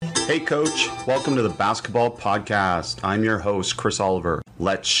Hey, Coach. Welcome to the Basketball Podcast. I'm your host, Chris Oliver.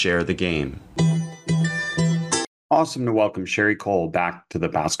 Let's share the game. Awesome to welcome Sherrie Coale back to the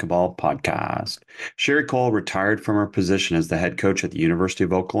Basketball Podcast. Sherrie Coale retired from her position as the head coach at the University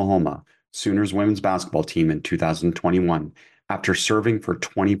of Oklahoma Sooners women's basketball team in 2021 after serving for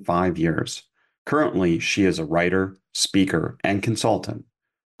 25 years. Currently, she is a writer, speaker, and consultant.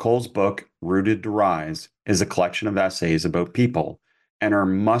 Coale's book, Rooted to Rise, is a collection of essays about people, and her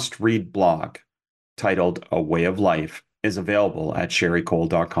must-read blog, titled A Way of Life, is available at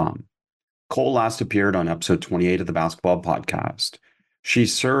sherriecoale.com. Coale last appeared on episode 28 of the Basketball Podcast. She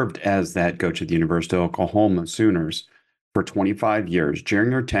served as the head coach at the University of Oklahoma Sooners for 25 years.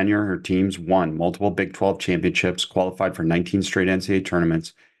 During her tenure, her teams won multiple Big 12 championships, qualified for 19 straight NCAA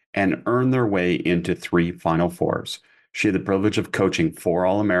tournaments, and earned their way into 3 Final Fours. She had the privilege of coaching 4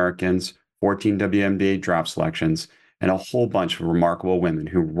 All-Americans, 14 WNBA draft selections, and a whole bunch of remarkable women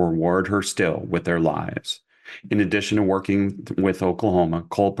who reward her still with their lives. In addition to working with Oklahoma,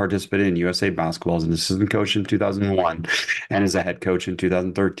 Coale participated in USA Basketball as an assistant coach in 2001 and as a head coach in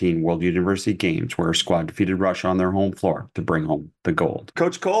 2013 World University Games, where her squad defeated Russia on their home floor to bring home the gold.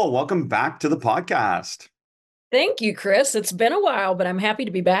 Coach Coale, welcome back to the podcast. Thank you, Chris. It's been a while, but I'm happy to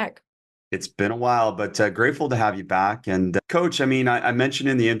be back. It's been a while, but grateful to have you back. And Coach, I mentioned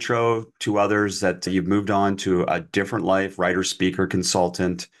in the intro to others that you've moved on to a different life, writer, speaker,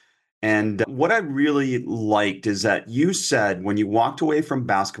 consultant. And what I really liked is that you said when you walked away from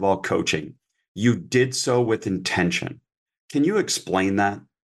basketball coaching, you did so with intention. Can you explain that?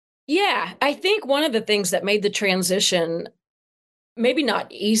 Yeah, I think one of the things that made the transition maybe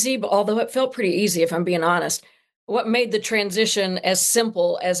not easy, but although it felt pretty easy, if I'm being honest, what made the transition as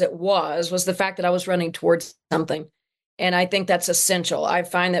simple as it was the fact that I was running towards something. And I think that's essential. I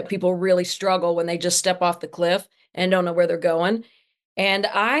find that people really struggle when they just step off the cliff and don't know where they're going. And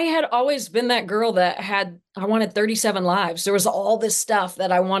I had always been that girl that I wanted 37 lives. There was all this stuff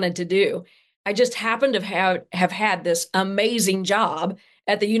that I wanted to do. I just happened to have had this amazing job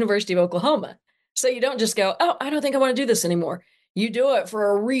at the University of Oklahoma. So you don't just go, oh, I don't think I want to do this anymore. You do it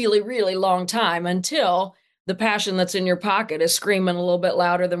for a really, really long time until the passion that's in your pocket is screaming a little bit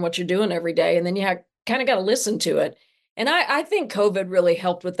louder than what you're doing every day. And then you kind of got to listen to it. And I think COVID really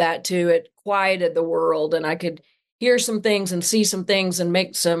helped with that too. It quieted the world and I could hear some things and see some things and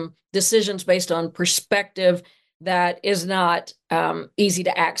make some decisions based on perspective that is not easy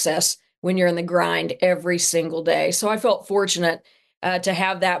to access when you're in the grind every single day. So I felt fortunate to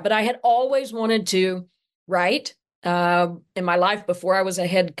have that. But I had always wanted to write in my life. Before I was a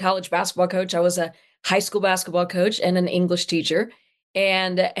head college basketball coach, I was a high school basketball coach and an English teacher,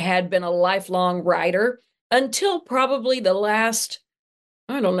 and had been a lifelong writer until probably the last,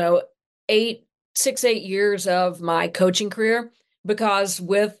 I don't know, 8 years of my coaching career, because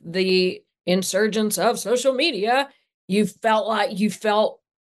with the insurgence of social media, you felt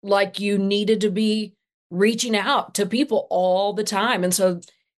like you needed to be reaching out to people all the time. And so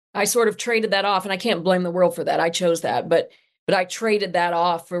I sort of traded that off, and I can't blame the world for that. I chose that, but I traded that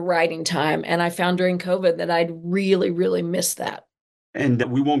off for writing time. And I found during COVID that I'd really, really missed that. And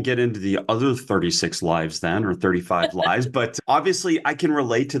we won't get into the other 36 lives then, or 35 lives, but obviously I can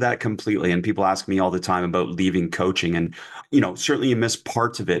relate to that completely. And people ask me all the time about leaving coaching, and, certainly you miss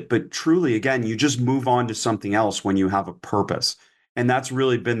parts of it, but truly, again, you just move on to something else when you have a purpose. And that's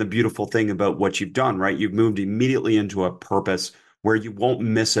really been the beautiful thing about what you've done, right? You've moved immediately into a purpose where you won't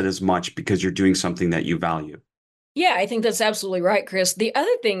miss it as much because you're doing something that you value. Yeah, I think that's absolutely right, Chris. The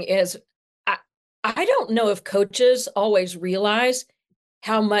other thing is, I, I don't know if coaches always realize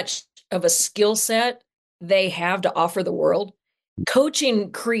how much of a skill set they have to offer the world.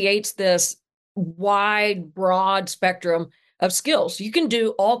 Coaching creates this wide, broad spectrum of skills. You can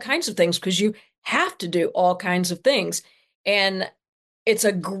do all kinds of things because you have to do all kinds of things. And it's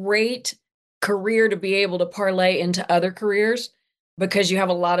a great career to be able to parlay into other careers because you have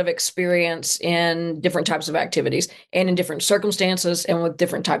a lot of experience in different types of activities and in different circumstances and with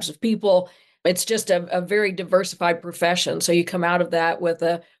different types of people. It's just a very diversified profession. So you come out of that with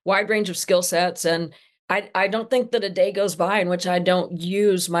a wide range of skill sets. And I don't think that a day goes by in which I don't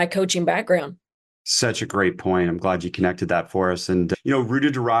use my coaching background. Such a great point. I'm glad you connected that for us. And,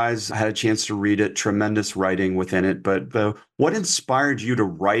 Rooted to Rise, I had a chance to read it, tremendous writing within it. But what inspired you to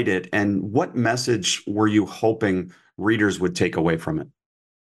write it, and what message were you hoping readers would take away from it?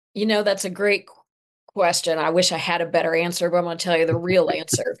 That's a great question. I wish I had a better answer, but I'm going to tell you the real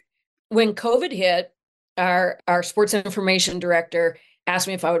answer. When COVID hit, our sports information director asked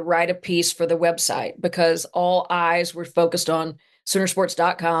me if I would write a piece for the website because all eyes were focused on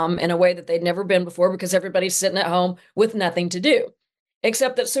Soonersports.com in a way that they'd never been before because everybody's sitting at home with nothing to do.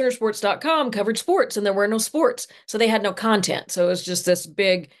 except that Soonersports.com covered sports and there were no sports. So they had no content. So it was just this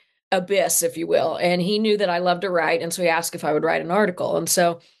big abyss, if you will. And he knew that I loved to write. And so he asked if I would write an article. And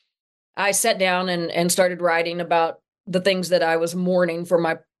so I sat down and started writing about the things that I was mourning for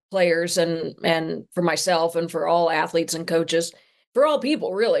my players and for myself and for all athletes and coaches, for all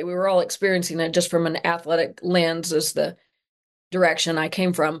people, really. We were all experiencing it just from an athletic lens, is the direction I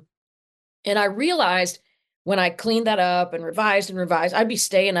came from. And I realized when I cleaned that up and revised, I'd be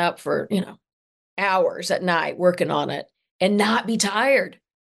staying up for, hours at night working on it and not be tired.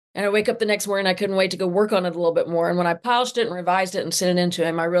 And I wake up the next morning, I couldn't wait to go work on it a little bit more. And when I polished it and revised it and sent it into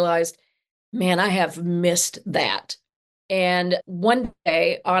him, I realized, man, I have missed that. And one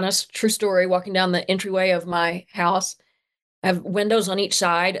day, honest, true story, walking down the entryway of my house, I have windows on each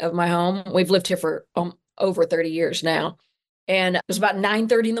side of my home. We've lived here for over 30 years now. And it was about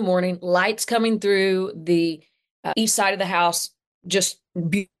 9:30 in the morning, lights coming through the east side of the house just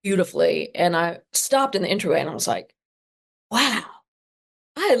beautifully. And I stopped in the entryway and I was like, wow,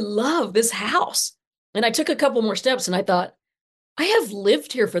 I love this house. And I took a couple more steps and I thought, I have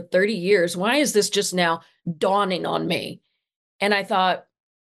lived here for 30 years. Why is this just now dawning on me? And I thought,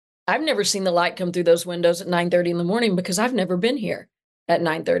 I've never seen the light come through those windows at 9:30 in the morning because I've never been here at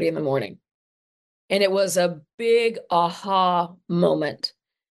 9:30 in the morning. And it was a big aha moment.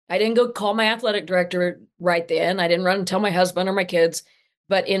 I didn't go call my athletic director right then. I didn't run and tell my husband or my kids,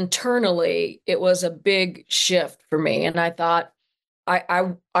 but internally it was a big shift for me. And I thought,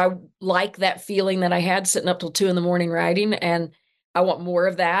 I like that feeling that I had sitting up till 2 in the morning writing, and I want more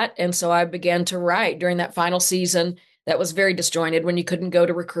of that. And so I began to write during that final season that was very disjointed when you couldn't go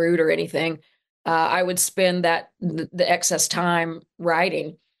to recruit or anything. I would spend the excess time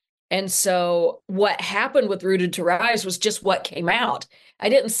writing. And so what happened with Rooted to Rise was just what came out. I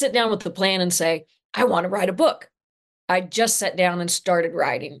didn't sit down with the plan and say, I want to write a book. I just sat down and started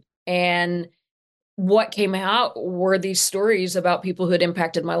writing. And what came out were these stories about people who had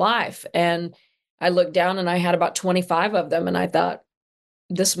impacted my life. And I looked down and I had about 25 of them. And I thought,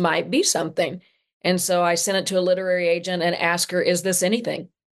 this might be something. And so I sent it to a literary agent and asked her, is this anything?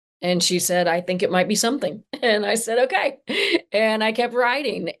 And she said, I think it might be something. And I said, okay. And I kept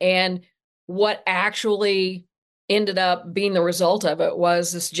writing. And what actually ended up being the result of it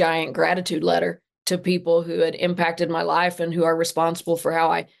was this giant gratitude letter to people who had impacted my life and who are responsible for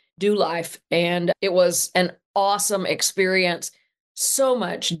how I do life. And it was an awesome experience. So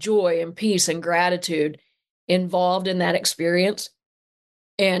much joy and peace and gratitude involved in that experience.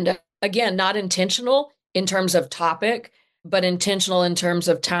 And again, not intentional in terms of topic, but intentional in terms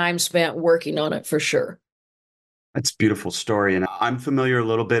of time spent working on it for sure. That's a beautiful story. And I'm familiar a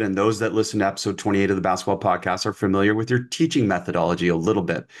little bit, and those that listen to episode 28 of the basketball podcast are familiar with your teaching methodology a little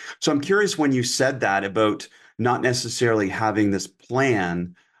bit. So I'm curious when you said that about not necessarily having this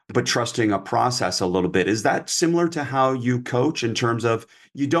plan, but trusting a process a little bit. Is that similar to how you coach in terms of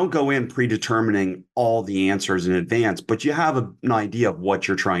you don't go in predetermining all the answers in advance, but you have an idea of what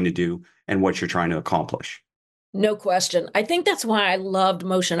you're trying to do and what you're trying to accomplish? No question. I think that's why I loved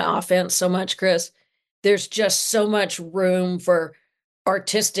motion offense so much, Chris. There's just so much room for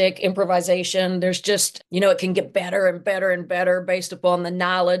artistic improvisation. There's just, it can get better and better and better based upon the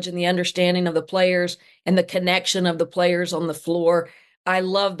knowledge and the understanding of the players and the connection of the players on the floor. I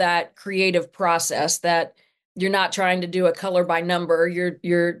love that creative process that you're not trying to do a color by number.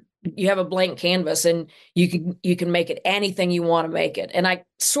 You have a blank canvas and you can make it anything you want to make it. And I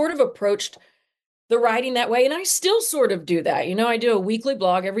sort of approached the writing that way. And I still sort of do that. I do a weekly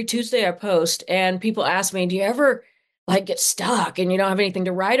blog. Every Tuesday I post, and people ask me, do you ever get stuck and you don't have anything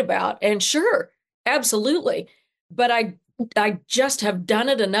to write about? And sure, absolutely. But I just have done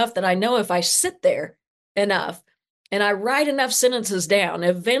it enough that I know if I sit there enough and I write enough sentences down,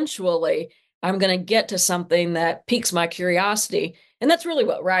 eventually I'm going to get to something that piques my curiosity. And that's really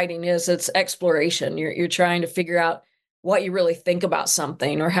what writing is. It's exploration. You're trying to figure out what you really think about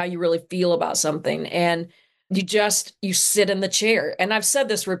something or how you really feel about something. And you sit in the chair. And I've said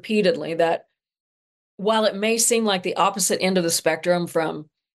this repeatedly that while it may seem like the opposite end of the spectrum from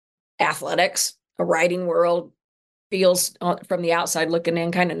athletics, a writing world feels from the outside looking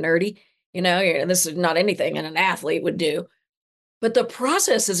in kind of nerdy, and this is not anything an athlete would do. But the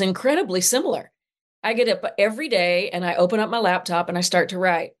process is incredibly similar. I get up every day and I open up my laptop and I start to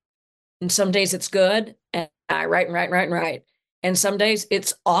write. And some days it's good and I write and write and write and write. And some days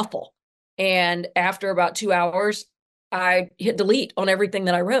it's awful. And after about 2 hours, I hit delete on everything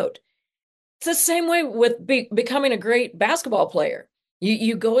that I wrote. It's the same way with becoming a great basketball player.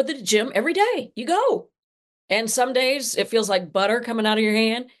 You go to the gym every day. You go. And some days it feels like butter coming out of your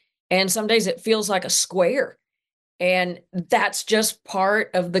hand. And some days it feels like a square. And that's just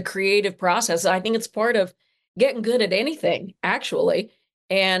part of the creative process. I think it's part of getting good at anything, actually.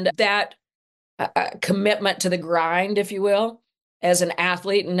 And that commitment to the grind, if you will, as an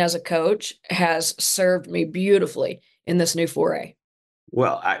athlete and as a coach has served me beautifully in this new foray.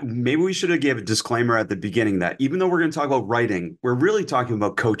 Well, maybe we should have gave a disclaimer at the beginning that even though we're going to talk about writing, we're really talking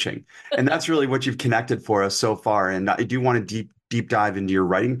about coaching, and that's really what you've connected for us so far. And I do want to deep dive into your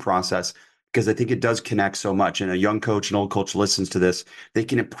writing process because I think it does connect so much. And a young coach, an old coach listens to this, they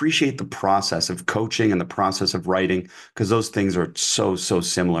can appreciate the process of coaching and the process of writing because those things are so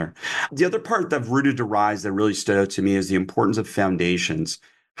similar. The other part that Rooted to Rise that really stood out to me is the importance of foundations.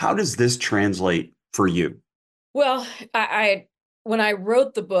 How does this translate for you? Well, I when I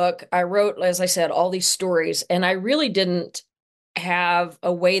wrote the book, I wrote, as I said, all these stories, and I really didn't have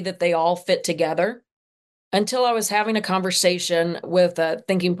a way that they all fit together until I was having a conversation with a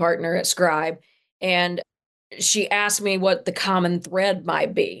thinking partner at Scribe, and she asked me what the common thread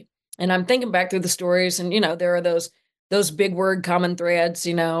might be. And I'm thinking back through the stories, and there are those big word common threads,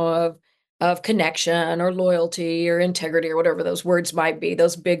 of connection or loyalty or integrity or whatever those words might be,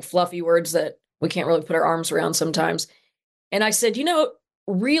 those big fluffy words that we can't really put our arms around sometimes. And I said,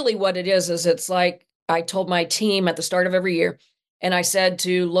 really what it is it's like I told my team at the start of every year, and I said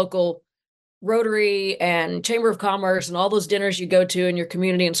to local Rotary and Chamber of Commerce and all those dinners you go to in your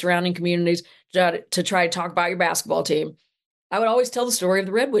community and surrounding communities to try to talk about your basketball team, I would always tell the story of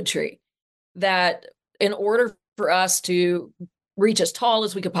the redwood tree, that in order for us to reach as tall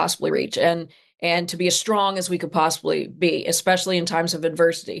as we could possibly reach and to be as strong as we could possibly be, especially in times of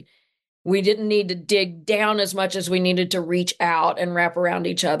adversity, we didn't need to dig down as much as we needed to reach out and wrap around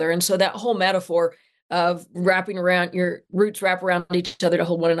each other. And so that whole metaphor of wrapping around your roots, wrap around each other to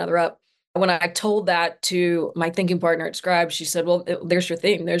hold one another up. When I told that to my thinking partner at Scribe, she said, well, there's your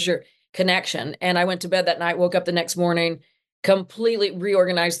theme, there's your connection. And I went to bed that night, woke up the next morning, completely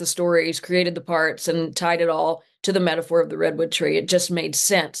reorganized the stories, created the parts, and tied it all to the metaphor of the redwood tree. It just made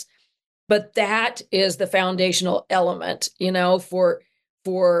sense. But that is the foundational element,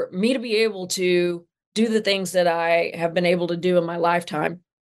 for me to be able to do the things that I have been able to do in my lifetime.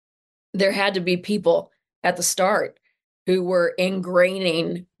 There had to be people at the start who were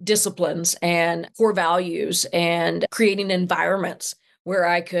ingraining disciplines and core values and creating environments where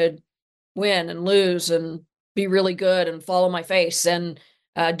I could win and lose and be really good and follow my face and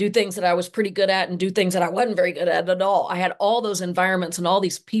do things that I was pretty good at and do things that I wasn't very good at all. I had all those environments and all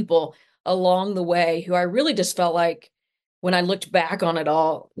these people along the way who I really just felt like, when I looked back on it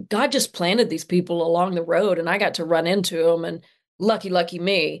all, God just planted these people along the road and I got to run into them, and lucky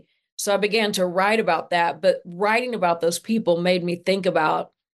me. So I began to write about that, but writing about those people made me think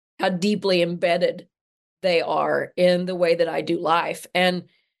about how deeply embedded they are in the way that I do life. And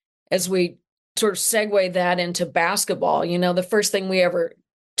as we sort of segue that into basketball, the first thing we ever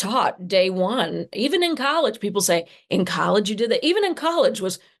taught day one, even in college, people say, in college you did that. Even in college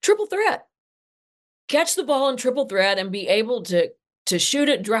was triple threat. Catch the ball in triple threat and be able to shoot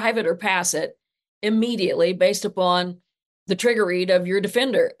it, drive it, or pass it immediately based upon the trigger read of your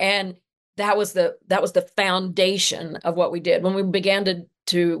defender. And that was the foundation of what we did when we began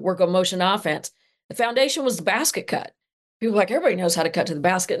to work on motion offense. The foundation was the basket cut. People are like, everybody knows how to cut to the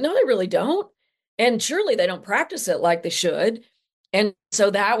basket. No, they really don't. And surely they don't practice it like they should. And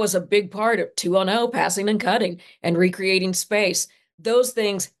so that was a big part of 2-on-0, passing and cutting and recreating space. Those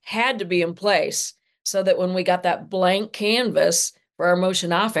things had to be in place so that when we got that blank canvas for our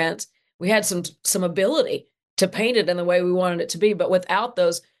motion offense, we had some ability to paint it in the way we wanted it to be. But without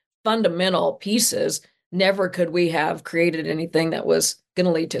those fundamental pieces, never could we have created anything that was going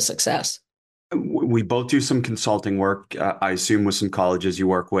to lead to success. We both do some consulting work, I assume, with some colleges you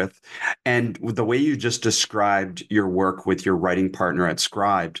work with. And the way you just described your work with your writing partner at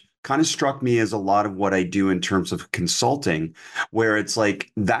Scribed kind of struck me as a lot of what I do in terms of consulting, where it's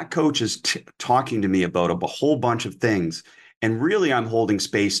like that coach is talking to me about a whole bunch of things. And really, I'm holding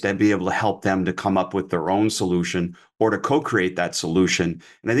space to be able to help them to come up with their own solution or to co-create that solution.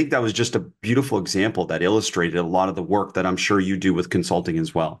 And I think that was just a beautiful example that illustrated a lot of the work that I'm sure you do with consulting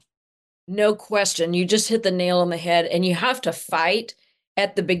as well. No question. You just hit the nail on the head, and you have to fight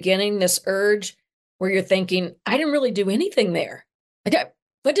at the beginning this urge where you're thinking, I didn't really do anything there.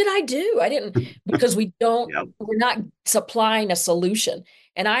 What did I do? I didn't, because Yeah. we're not supplying a solution.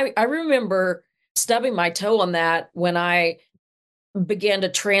 And I remember stubbing my toe on that when I began to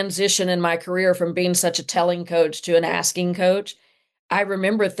transition in my career from being such a telling coach to an asking coach. I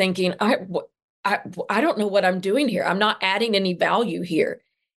remember thinking, I, I don't know what I'm doing here. I'm not adding any value here.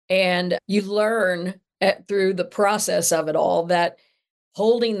 And you learn through the process of it all that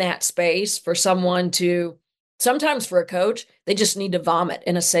holding that space for someone to Sometimes for a coach, they just need to vomit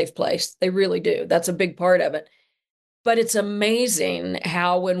in a safe place. They really do. That's a big part of it. But it's amazing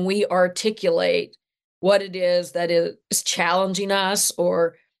how when we articulate what it is that is challenging us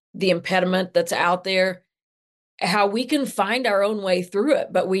or the impediment that's out there, how we can find our own way through it.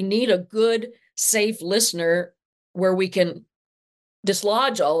 But we need a good, safe listener where we can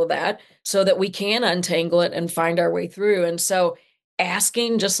dislodge all of that so that we can untangle it and find our way through. And so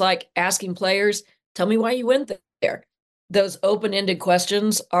asking, just like asking players, tell me why you went there. Those open-ended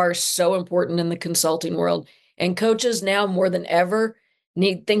questions are so important in the consulting world. And coaches now more than ever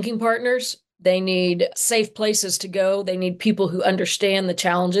need thinking partners. They need safe places to go. They need people who understand the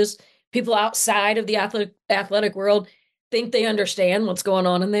challenges. People outside of the athletic world think they understand what's going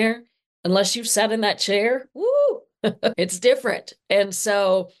on in there. Unless you've sat in that chair, woo, it's different. And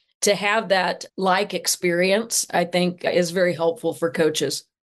so to have that like experience, I think is very helpful for coaches.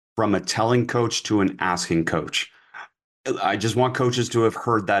 From a telling coach to an asking coach. I just want coaches to have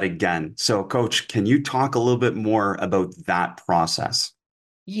heard that again. So, coach, can you talk a little bit more about that process?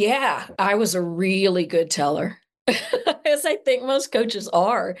 Yeah, I was a really good teller. As I think most coaches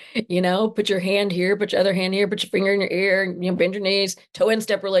are, put your hand here, put your other hand here, put your finger in your ear, bend your knees, toe in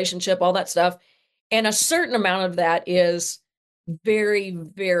step relationship, all that stuff. And a certain amount of that is very,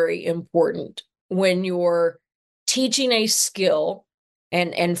 very important when you're teaching a skill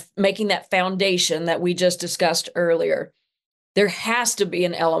and making that foundation that we just discussed earlier. There has to be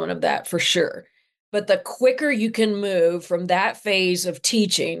an element of that for sure. But the quicker you can move from that phase of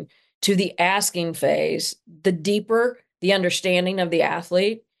teaching to the asking phase, the deeper the understanding of the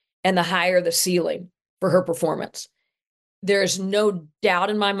athlete and the higher the ceiling for her performance. There's no doubt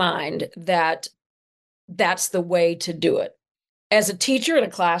in my mind that that's the way to do it. As a teacher in a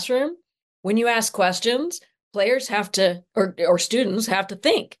classroom, when you ask questions, players have to, or students have to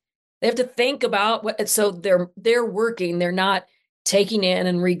think. They have to think about what, so they're working, they're not taking in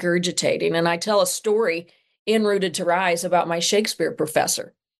and regurgitating. And I tell a story in Rooted to Rise about my Shakespeare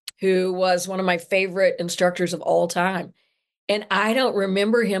professor, who was one of my favorite instructors of all time. And I don't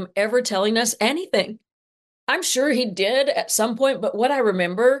remember him ever telling us anything. I'm sure he did at some point, but what I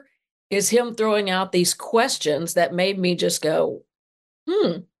remember is him throwing out these questions that made me just go,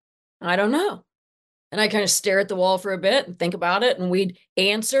 I don't know. And I kind of stare at the wall for a bit and think about it, and we'd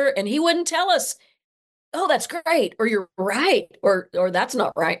answer, and he wouldn't tell us, oh, that's great, or you're right, or that's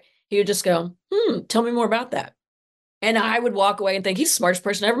not right. He would just go, tell me more about that. And I would walk away and think he's the smartest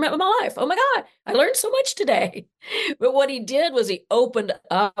person I ever met in my life. Oh my God, I learned so much today. But what he did was he opened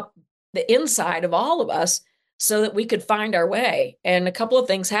up the inside of all of us so that we could find our way. And a couple of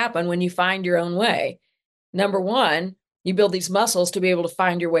things happen when you find your own way. Number one, you build these muscles to be able to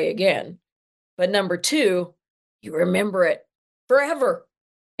find your way again. But number two, you remember it forever.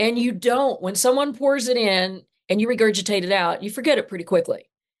 And you don't, when someone pours it in and you regurgitate it out, you forget it pretty quickly.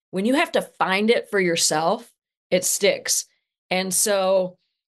 When you have to find it for yourself, it sticks. And so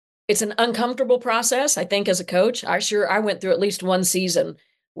it's an uncomfortable process, I think, as a coach. I went through at least one season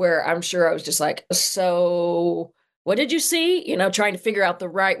where I'm sure I was just like, so what did you see? Trying to figure out the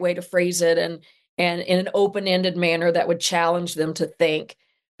right way to phrase it and in an open-ended manner that would challenge them to think.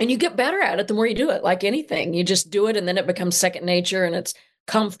 And you get better at it the more you do it, like anything. You just do it and then it becomes second nature and it's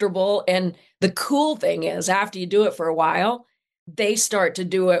comfortable. And the cool thing is, after you do it for a while, they start to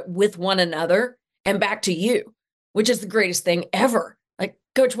do it with one another and back to you, which is the greatest thing ever. Like,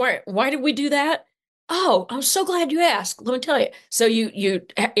 Coach, why did we do that? Oh, I'm so glad you asked. Let me tell you. So you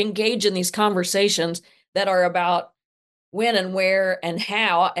engage in these conversations that are about when and where and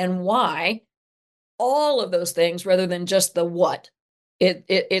how and why, all of those things rather than just the what.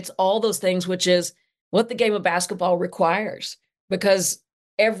 It's all those things, which is what the game of basketball requires, because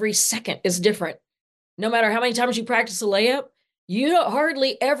every second is different. No matter how many times you practice a layup, you don't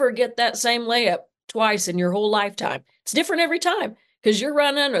hardly ever get that same layup twice in your whole lifetime. It's different every time because you're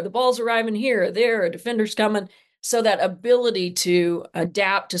running or the ball's arriving here or there, or a defender's coming. So that ability to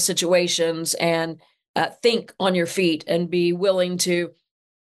adapt to situations and think on your feet and be willing to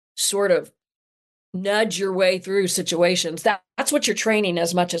sort of nudge your way through situations. That's what you're training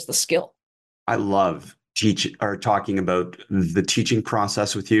as much as the skill. I love talking about the teaching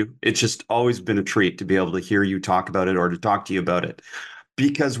process with you. It's just always been a treat to be able to hear you talk about it or to talk to you about it.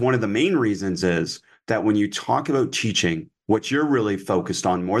 Because one of the main reasons is that when you talk about teaching, what you're really focused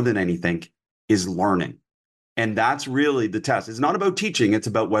on more than anything is learning. And that's really the test. It's not about teaching, it's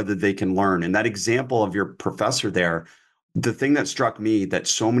about whether they can learn. And that example of your professor there, the thing that struck me that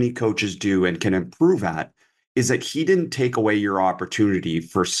so many coaches do and can improve at is that he didn't take away your opportunity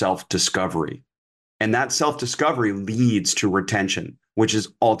for self-discovery. And that self-discovery leads to retention. which is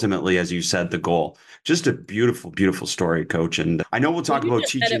ultimately, as you said, the goal. Just a beautiful, beautiful story, Coach. And I know we'll Well, talk about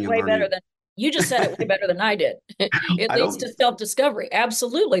teaching and learning. you just said it way better than I did. It I leads don't. to self-discovery.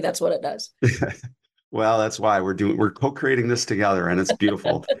 Absolutely, that's what it does. Well, that's why we're co-creating this together, and it's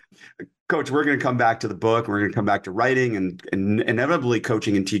beautiful. Coach, we're going to come back to the book. We're going to come back to writing and inevitably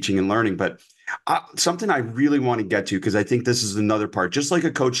coaching and teaching and learning. But something I really want to get to, because I think this is another part, just like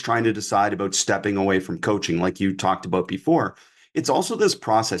a coach trying to decide about stepping away from coaching, like you talked about before, it's also this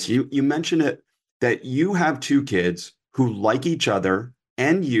process. You mentioned it that you have two kids who like each other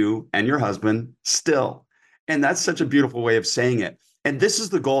and you and your husband still. And that's such a beautiful way of saying it. And this is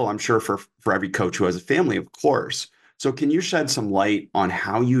the goal, I'm sure, for every coach who has a family, of course. So, can you shed some light on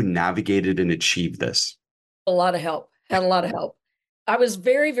how you navigated and achieved this? A lot of help. Had a lot of help. I was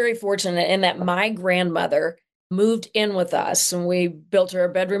very, very fortunate in that my grandmother moved in with us, and we built her a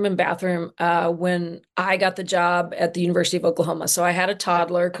bedroom and bathroom when I got the job at the University of Oklahoma. So I had a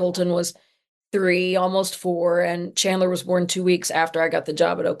toddler. Colton was 3, almost 4, and Chandler was born 2 weeks after I got the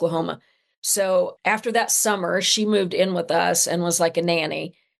job at Oklahoma. So after that summer, she moved in with us and was like a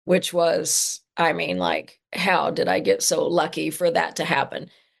nanny, which was, I mean, like, how did I get so lucky for that to happen?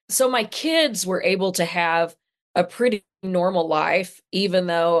 So my kids were able to have a pretty normal life, even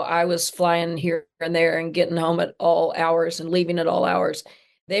though I was flying here and there and getting home at all hours and leaving at all hours.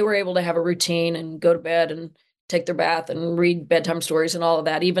 They were able to have a routine and go to bed and take their bath and read bedtime stories and all of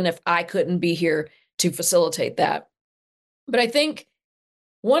that, even if I couldn't be here to facilitate that. But I think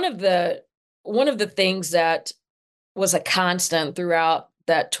one of the one of the things that was a constant throughout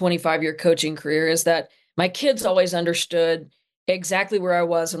that 25-year coaching career is that my kids always understood exactly where I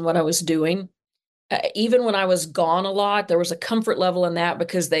was and what I was doing. Even when I was gone a lot, there was a comfort level in that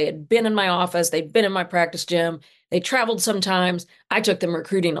because they had been in my office, they'd been in my practice gym, they traveled sometimes. I took them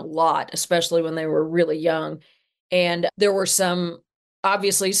recruiting a lot, especially when they were really young. And there were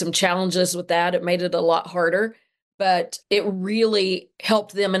obviously, some challenges with that. It made it a lot harder, but it really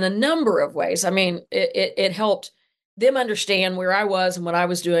helped them in a number of ways. I mean, it helped them understand where I was and what I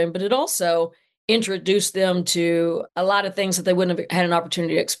was doing, but it also introduced them to a lot of things that they wouldn't have had an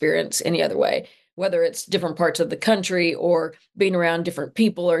opportunity to experience any other way, whether it's different parts of the country or being around different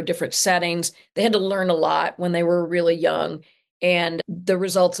people or different settings. They had to learn a lot when they were really young. And the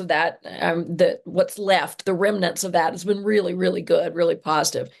results of that, what's left, the remnants of that has been really, really good, really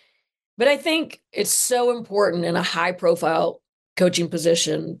positive. But I think it's so important in a high profile coaching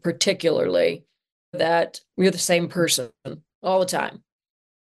position, particularly, that you're the same person all the time.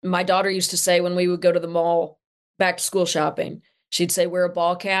 My daughter used to say when we would go to the mall, back to school shopping, she'd say, wear a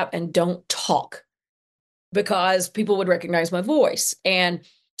ball cap and don't talk because people would recognize my voice. And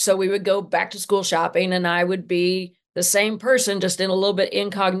so we would go back to school shopping and I would be the same person, just in a little bit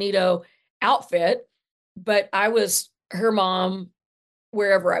incognito outfit. But I was her mom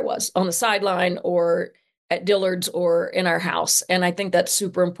wherever I was, on the sideline or at Dillard's or in our house. And I think that's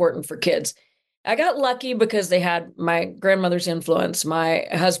super important for kids. I got lucky because they had my grandmother's influence. My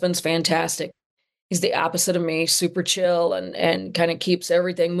husband's fantastic. He's the opposite of me, super chill and kind of keeps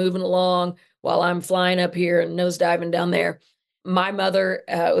everything moving along while I'm flying up here and nosediving down there. My mother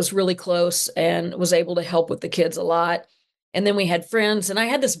was really close and was able to help with the kids a lot. And then we had friends, and I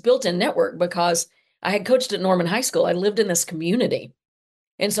had this built-in network because I had coached at Norman High School. I lived in this community.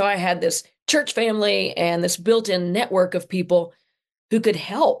 And so I had this church family and this built-in network of people who could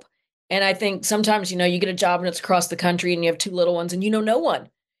help. And I think sometimes, you get a job and it's across the country and you have two little ones and you know no one.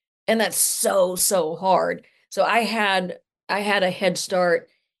 And that's so, so hard. So I had a head start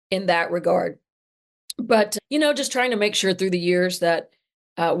in that regard. But, just trying to make sure through the years that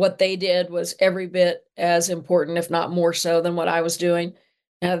what they did was every bit as important, if not more so, than what I was doing.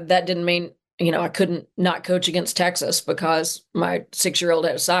 That didn't mean, I couldn't not coach against Texas because my 6-year-old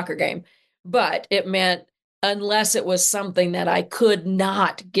had a soccer game. But it meant unless it was something that I could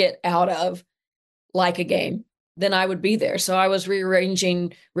not get out of, like a game, then I would be there. So I was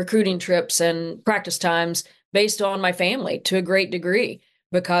rearranging recruiting trips and practice times based on my family to a great degree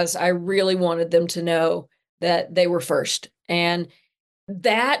because I really wanted them to know that they were first. And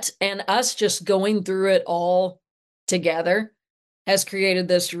that and us just going through it all together has created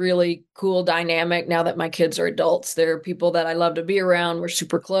this really cool dynamic now that my kids are adults. They're people that I love to be around. We're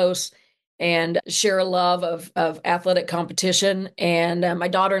super close and share a love of athletic competition. And my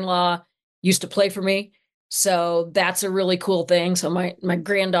daughter-in-law used to play for me. So that's a really cool thing. So my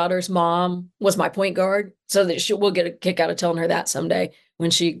granddaughter's mom was my point guard. So that we'll get a kick out of telling her that someday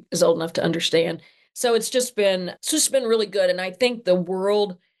when she is old enough to understand. So it's just been really good. And I think the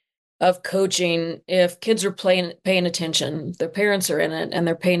world of coaching, if kids are paying attention, their parents are in it and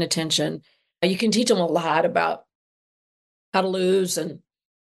they're paying attention, you can teach them a lot about how to lose and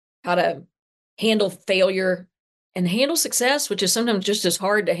how to handle failure and handle success, which is sometimes just as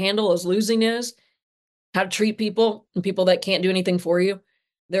hard to handle as losing is, how to treat people and people that can't do anything for you.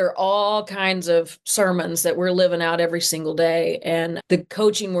 There are all kinds of sermons that we're living out every single day. And the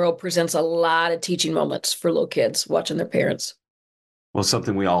coaching world presents a lot of teaching moments for little kids watching their parents. Well,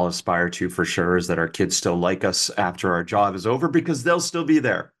 something we all aspire to for sure is that our kids still like us after our job is over because they'll still be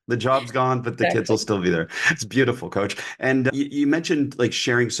there. The job's gone, but the kids will Exactly. still be there. It's beautiful, Coach. And you mentioned like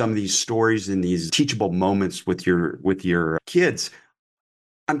sharing some of these stories and these teachable moments with your kids.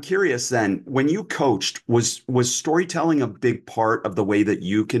 I'm curious then, when you coached, was storytelling a big part of the way that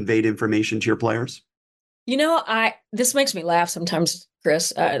you conveyed information to your players? I this makes me laugh sometimes,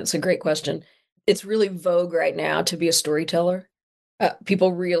 Chris. It's a great question. It's really vogue right now to be a storyteller.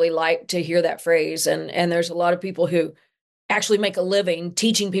 People really like to hear that phrase, and there's a lot of people who actually make a living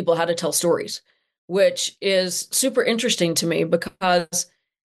teaching people how to tell stories, which is super interesting to me because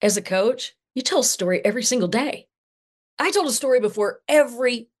as a coach, you tell a story every single day. I told a story before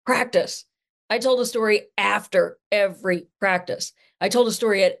every practice. I told a story after every practice. I told a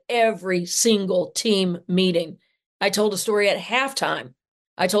story at every single team meeting. I told a story at halftime.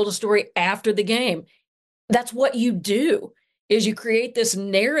 I told a story after the game. That's what you do is you create this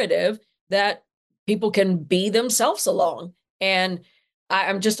narrative that people can be themselves along. And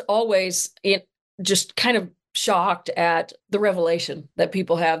I'm just always just kind of shocked at the revelation that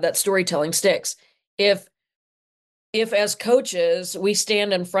people have that storytelling sticks. If if as coaches we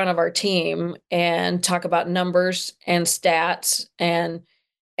stand in front of our team and talk about numbers and stats and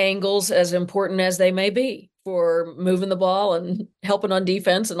angles as important as they may be for moving the ball and helping on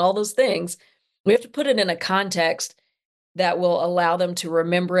defense and all those things, we have to put it in a context that will allow them to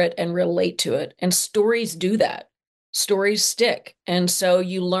remember it and relate to it. And stories do that. Stories stick. And so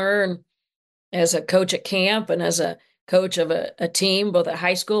you learn as a coach at camp and as a coach of a team, both at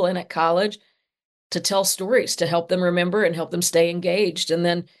high school and at college, to tell stories to help them remember and help them stay engaged. And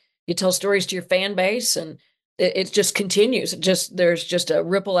then you tell stories to your fan base and it just continues. There's just a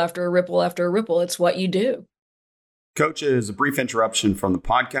ripple after a ripple after a ripple. It's what you do. Coaches, a brief interruption from the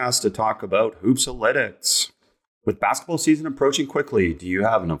podcast to talk about Hoopsalytics. With basketball season approaching quickly, do you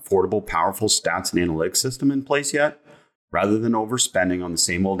have an affordable, powerful stats and analytics system in place yet? Rather than overspending on the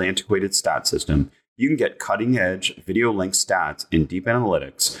same old antiquated stat system, you can get cutting-edge video-linked stats and deep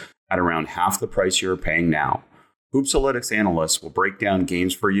analytics at around half the price you're paying now. Hoopsalytics analysts will break down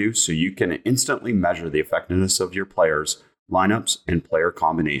games for you so you can instantly measure the effectiveness of your players, lineups, and player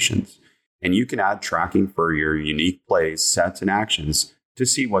combinations. And you can add tracking for your unique plays, sets, and actions to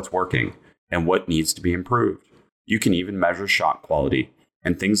see what's working and what needs to be improved. You can even measure shot quality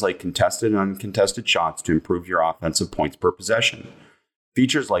and things like contested and uncontested shots to improve your offensive points per possession.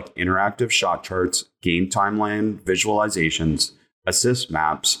 Features like interactive shot charts, game timeline visualizations, assist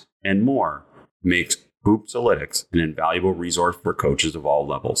maps, and more makes Hoopsalytics an invaluable resource for coaches of all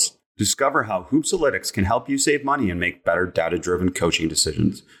levels. Discover how Hoopsalytics can help you save money and make better data-driven coaching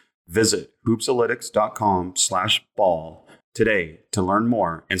decisions. Visit hoopsalytics.com/ball today to learn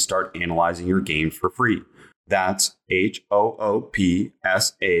more and start analyzing your games for free. That's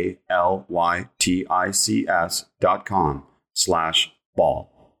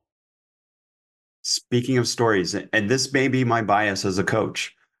hoopsalytics.com/ball. Speaking of stories, and this may be my bias as a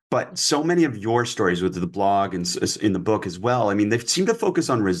coach, but so many of your stories with the blog and in the book as well, I mean, they seem to focus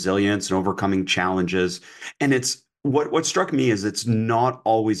on resilience and overcoming challenges. And it's what struck me is it's not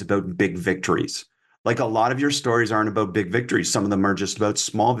always about big victories. Like a lot of your stories aren't about big victories. Some of them are just about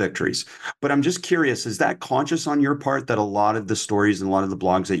small victories. But I'm just curious, is that conscious on your part that a lot of the stories and a lot of the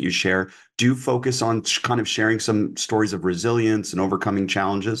blogs that you share do focus on kind of sharing some stories of resilience and overcoming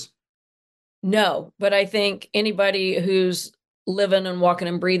challenges? No, but I think anybody who's living and walking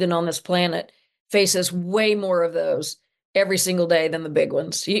and breathing on this planet faces way more of those every single day than the big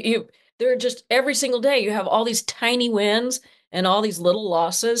ones. They're just every single day you have all these tiny wins and all these little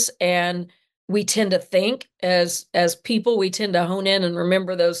losses, and we tend to think as people, we tend to hone in and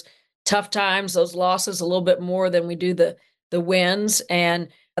remember those tough times, those losses a little bit more than we do the wins. And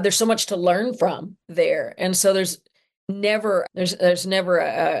there's so much to learn from there. And so there's never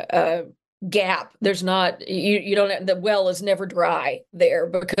a gap. There's not, you don't, the well is never dry there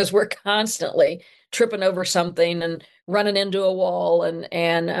because we're constantly tripping over something and running into a wall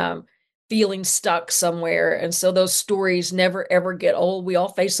and feeling stuck somewhere. And so those stories never ever get old. We all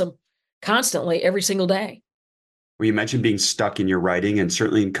face them constantly every single day. Well, you mentioned being stuck in your writing, and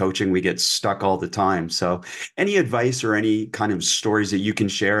certainly in coaching, we get stuck all the time. So, any advice or any kind of stories that you can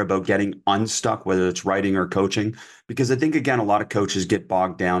share about getting unstuck, whether it's writing or coaching? Because I think, again, a lot of coaches get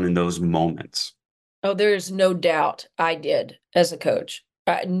bogged down in those moments. Oh, there's no doubt I did as a coach.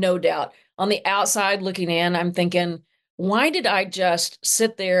 No doubt. On the outside looking in, I'm thinking, why did I just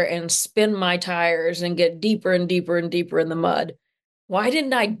sit there and spin my tires and get deeper and deeper and deeper in the mud? Why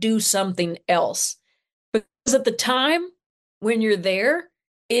didn't I do something else? Because at the time when you're there,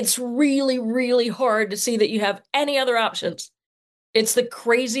 it's really, really hard to see that you have any other options. It's the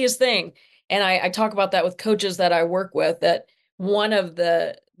craziest thing. And I talk about that with coaches that I work with, that one of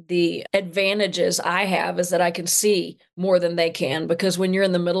the advantages I have is that I can see more than they can, because when you're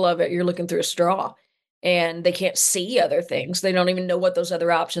in the middle of it, you're looking through a straw and they can't see other things. They don't even know what those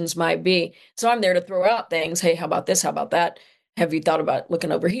other options might be. So I'm there to throw out things. Hey, how about this? How about that? Have you thought about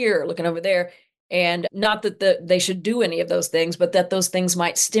looking over here, looking over there? And not that they should do any of those things, but that those things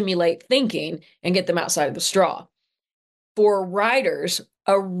might stimulate thinking and get them outside of the straw. For writers,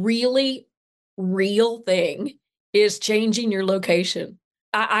 a really real thing is changing your location.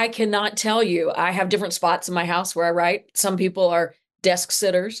 I cannot tell you. I have different spots in my house where I write. Some people are desk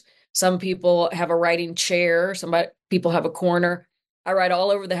sitters. Some people have a writing chair. Some people have a corner. I write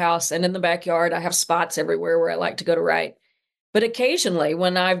all over the house and in the backyard. I have spots everywhere where I like to go to write. But occasionally,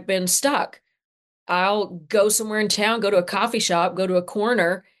 when I've been stuck, I'll go somewhere in town, go to a coffee shop, go to a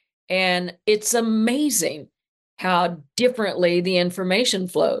corner, and it's amazing how differently the information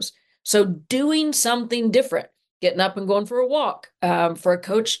flows. So, doing something different, getting up and going for a walk, for a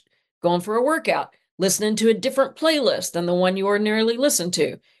coach, going for a workout, listening to a different playlist than the one you ordinarily listen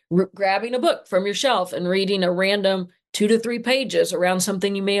to, grabbing a book from your shelf and reading a random 2 to 3 pages around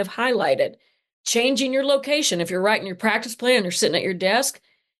something you may have highlighted, changing your location. If you're writing your practice plan, you're sitting at your desk,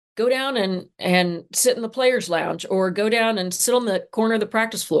 go down and sit in the players lounge, or go down and sit on the corner of the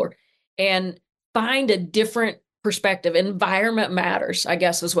practice floor and find a different perspective. Environment matters, I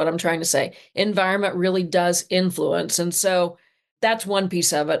guess, is what I'm trying to say. Environment really does influence. And so that's one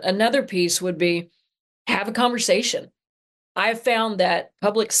piece of it. Another piece would be have a conversation. I've found that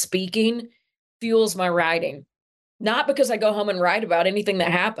public speaking fuels my writing, not because I go home and write about anything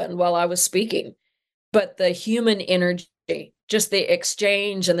that happened while I was speaking, but the human energy, just the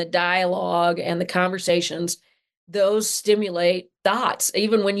exchange and the dialogue and the conversations, those stimulate thoughts,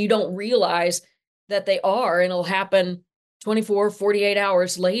 even when you don't realize that they are, and it'll happen 24, 48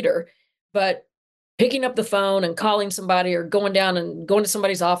 hours later. But picking up the phone and calling somebody, or going down and going to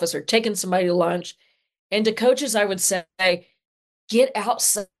somebody's office, or taking somebody to lunch. And to coaches, I would say, get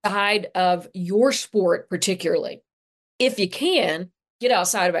outside of your sport, particularly. If you can, get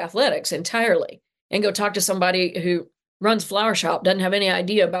outside of athletics entirely and go talk to somebody who runs a flower shop, doesn't have any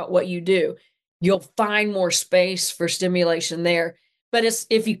idea about what you do. You'll find more space for stimulation there. But it's,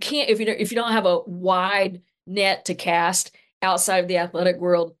 if you can't, if you don't have a wide net to cast outside of the athletic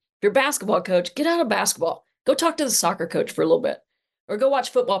world, if you're a basketball coach, get out of basketball. Go talk to the soccer coach for a little bit, or go watch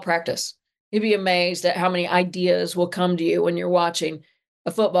football practice. You'd be amazed at how many ideas will come to you when you're watching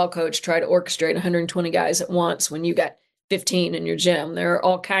a football coach try to orchestrate 120 guys at once when you got 15 in your gym. There are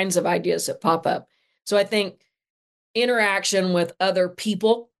all kinds of ideas that pop up. So I think interaction with other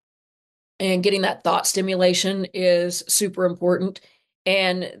people and getting that thought stimulation is super important.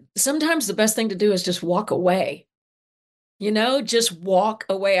 And sometimes the best thing to do is just walk away. Just walk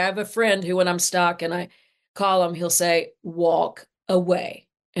away. I have a friend who, when I'm stuck and I call him, he'll say, walk away.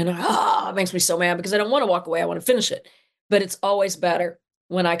 And it makes me so mad, because I don't want to walk away. I want to finish it. But it's always better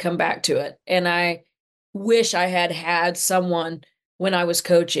when I come back to it. And I wish I had had someone when I was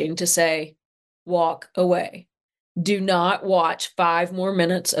coaching to say, walk away. Do not watch 5 more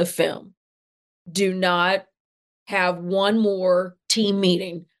minutes of film. Do not have one more team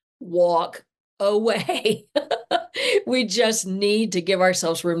meeting. Walk away. We just need to give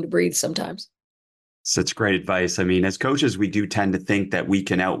ourselves room to breathe sometimes. Such great advice. I mean, as coaches, we do tend to think that we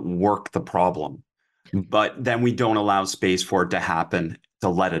can outwork the problem, but then we don't allow space for it to happen, to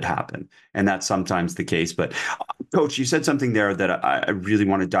let it happen. And that's sometimes the case. But Coach, you said something there that I really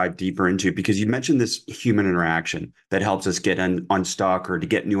want to dive deeper into, because you mentioned this human interaction that helps us get unstuck, or to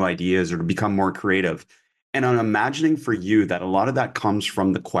get new ideas, or to become more creative. And I'm imagining for you that a lot of that comes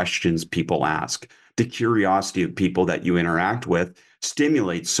from the questions people ask. The curiosity of people that you interact with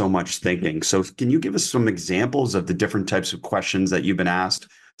stimulates so much thinking. So can you give us some examples of the different types of questions that you've been asked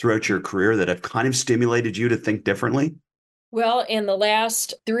throughout your career that have kind of stimulated you to think differently? Well, in the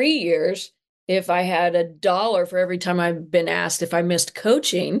last 3 years, if I had $1 for every time I've been asked if I missed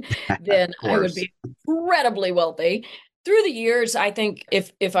coaching, Of then I would course. be incredibly wealthy. Through the years, I think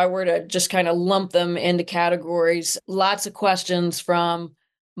if I were to just kind of lump them into categories, lots of questions from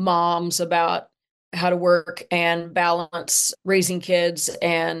moms about how to work and balance raising kids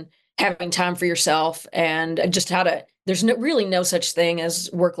and having time for yourself, and just how to there's really no such thing as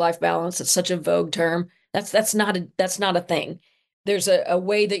work-life balance. It's such a vogue term. That's not a thing. There's a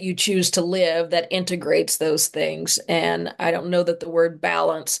way that you choose to live that integrates those things. And I don't know that the word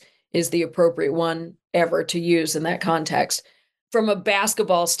balance is the appropriate one ever to use in that context. From a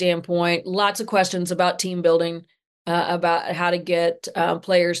basketball standpoint, lots of questions about team building, about how to get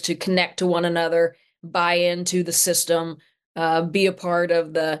players to connect to one another, buy into the system, be a part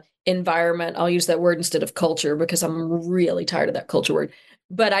of the environment. I'll use that word instead of culture because I'm really tired of that culture word.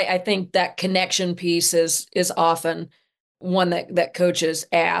 But I think that connection piece is often one that coaches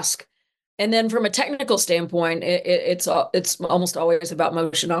ask. And then from a technical standpoint, it's almost always about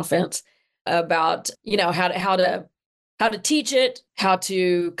motion offense, about how to teach it, how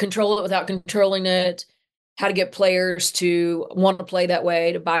to control it without controlling it, how to get players to want to play that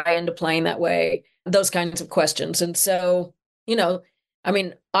way, to buy into playing that way, those kinds of questions. And so, I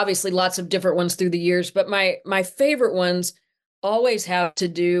mean, obviously lots of different ones through the years, but my favorite ones always have to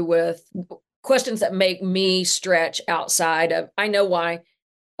do with questions that make me stretch outside of, I know why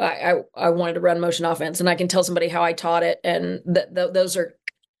I wanted to run motion offense, and I can tell somebody how I taught it, and those are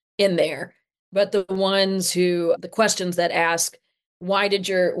in there. But the questions that ask, why did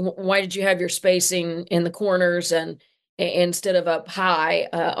you have your spacing in the corners and instead of up high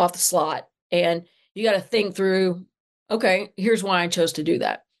off the slot? And you got to think through, okay, here's why I chose to do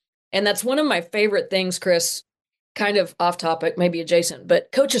that. And that's one of my favorite things, Chris, kind of off topic, maybe adjacent,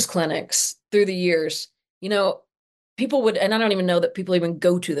 but coaches clinics through the years, you know, people would, and I don't even know that people even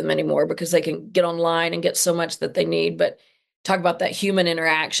go to them anymore because they can get online and get so much that they need, but talk about that human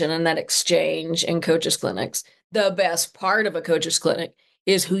interaction and that exchange in coaches clinics. The best part of a coaches clinic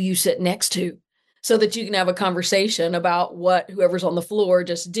is who you sit next to so that you can have a conversation about what whoever's on the floor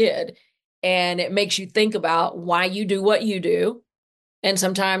just did. And it makes you think about why you do what you do, and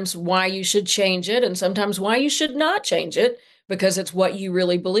sometimes why you should change it, and sometimes why you should not change it because it's what you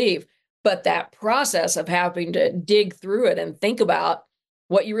really believe. But that process of having to dig through it and think about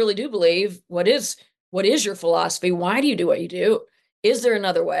what you really do believe, what is your philosophy, why do you do what you do, is there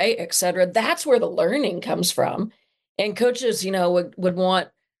another way, etc., that's where the learning comes from. And coaches, would want,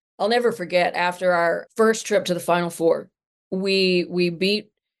 I'll never forget, after our first trip to the Final Four, we beat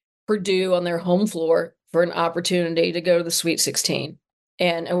Purdue on their home floor for an opportunity to go to the Sweet 16.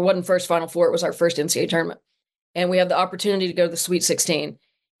 And it wasn't first Final Four, it was our first NCAA tournament. And we have the opportunity to go to the Sweet 16.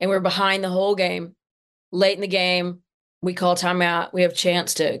 And we're behind the whole game. Late in the game, we call timeout. We have a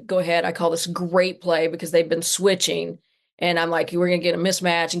chance to go ahead. I call this great play because they've been switching. And I'm like, we're going to get a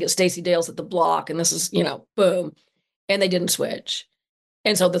mismatch and get Stacey Dales at the block. And this is, boom. And they didn't switch.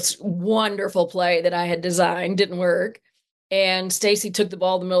 And so this wonderful play that I had designed didn't work. And Stacey took the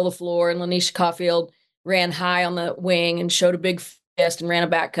ball to the middle of the floor, and Lanisha Caulfield ran high on the wing and showed a big fist and ran a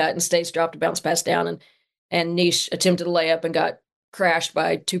back cut, and Stacey dropped a bounce pass down, and Niche attempted a layup and got crashed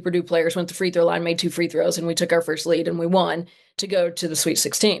by two Purdue players, went to the free throw line, made two free throws, and we took our first lead and we won to go to the Sweet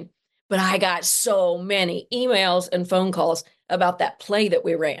 16. But I got so many emails and phone calls about that play that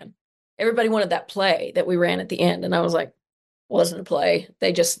we ran. Everybody wanted that play that we ran at the end. And I was like, wasn't a play.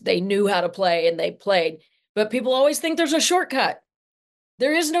 They knew how to play and they played. But people always think there's a shortcut.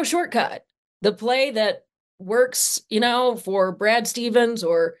 There is no shortcut. The play that works, for Brad Stevens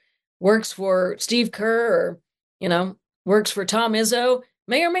or works for Steve Kerr or, works for Tom Izzo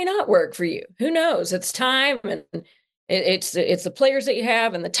may or may not work for you. Who knows? It's time, and it's the players that you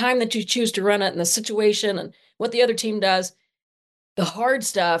have and the time that you choose to run it and the situation and what the other team does. The hard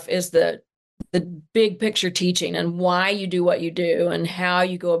stuff is the big picture teaching and why you do what you do and how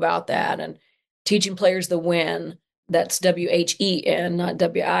you go about that, and teaching players the win. That's WHEN, not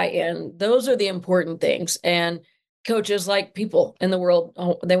WIN. Those are the important things. And coaches, like people in the world,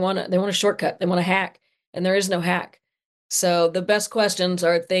 they want a shortcut. They want a hack, and there is no hack. So the best questions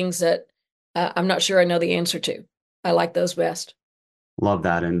are things that I'm not sure I know the answer to. I like those best. Love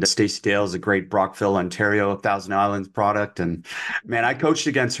that. And Stacey Dale is a great Brockville, Ontario, Thousand Islands product. And man, I coached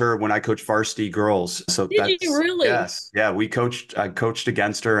against her when I coached varsity girls. So Did you that's, really? yes. Yeah, I coached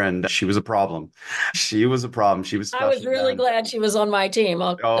against her, and she was a problem. She was a problem. She was I was special really then. glad she was on my team.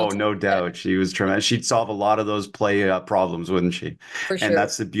 I'll Oh, tell no you that doubt. She was tremendous. She'd solve a lot of those play problems, wouldn't she? for And sure.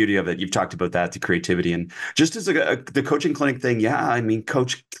 that's the beauty of it. You've talked about that, the creativity. And just as the coaching clinic thing, yeah, I mean,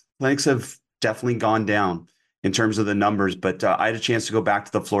 coach clinics have definitely gone down in terms of the numbers. But I had a chance to go back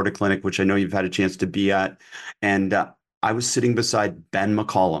to the Florida clinic, which I know you've had a chance to be at. And I was sitting beside Ben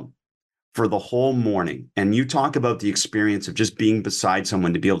McCollum for the whole morning. And you talk about the experience of just being beside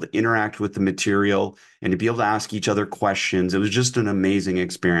someone, to be able to interact with the material and to be able to ask each other questions. It was just an amazing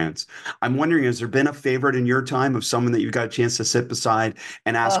experience. I'm wondering, has there been a favorite in your time of someone that you've got a chance to sit beside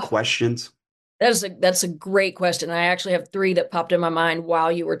and ask Oh, questions? That's a great question. I actually have three that popped in my mind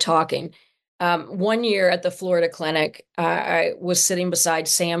while you were talking. One year at the Florida clinic, I was sitting beside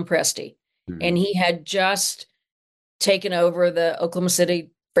Sam Presti, and Mhm. he had just taken over the Oklahoma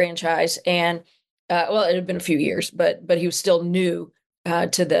City franchise, and well, it had been a few years, but he was still new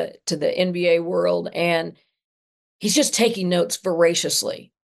to the NBA world, and he's just taking notes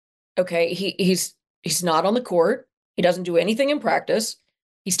voraciously. Okay, he's not on the court. He doesn't do anything in practice.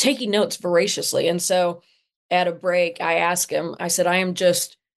 He's taking notes voraciously. And so at a break, I asked him, I said, I am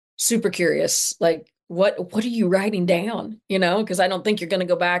just super curious. Like, what are you writing down? You know, because I don't think you're going to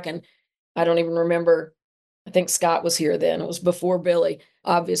go back and I don't even remember. I think Scott was here then. It was before Billy,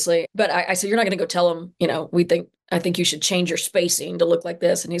 obviously. But I said, you're not going to go tell him, you know, I think you should change your spacing to look like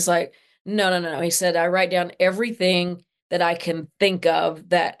this. And he's like, no, no, no, no. He said, I write down everything that I can think of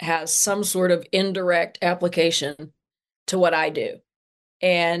that has some sort of indirect application to what I do.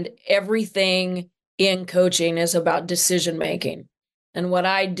 And everything in coaching is about decision making. And what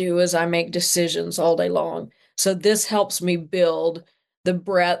I do is I make decisions all day long. So this helps me build the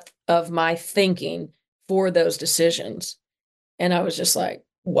breadth of my thinking for those decisions. And I was just like,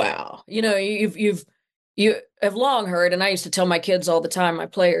 wow. You know, you have long heard, and I used to tell my kids all the time, my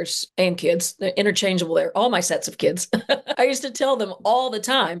players and kids, they're interchangeable there, all my sets of kids. I used to tell them all the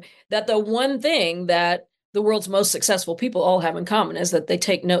time that the one thing that the world's most successful people all have in common is that they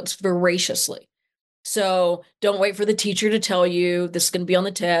take notes voraciously. So don't wait for the teacher to tell you this is going to be on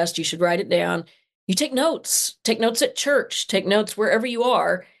the test. You should write it down. You take notes. Take notes at church. Take notes wherever you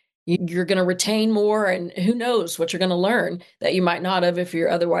are. You're going to retain more, and who knows what you're going to learn that you might not have if you're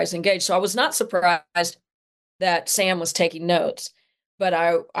otherwise engaged. So I was not surprised that Sam was taking notes, but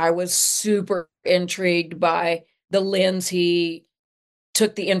I was super intrigued by the lens he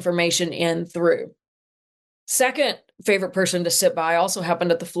took the information in through. Second favorite person to sit by also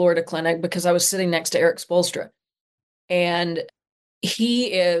happened at the Florida clinic because I was sitting next to Eric Spolstra. And he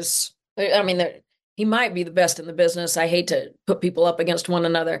is, I mean, he might be the best in the business. I hate to put people up against one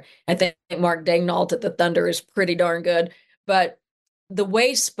another. I think Mark Daignault at the Thunder is pretty darn good. But the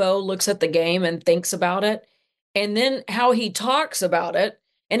way Spo looks at the game and thinks about it, and then how he talks about it,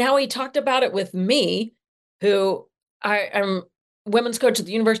 and how he talked about it with me, who I'm women's coach at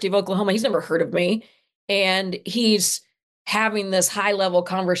the University of Oklahoma. He's never heard of me. And he's having this high level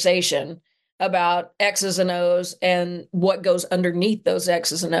conversation about X's and O's and what goes underneath those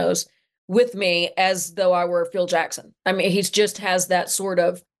X's and O's with me as though I were Phil Jackson. I mean, he's just has that sort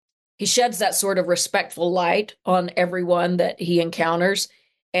of, he sheds that sort of respectful light on everyone that he encounters.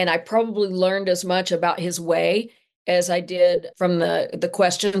 And I probably learned as much about his way as I did from the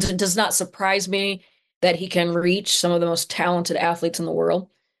questions. It does not surprise me that he can reach some of the most talented athletes in the world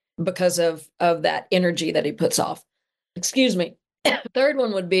because of that energy that he puts off. Excuse me. Third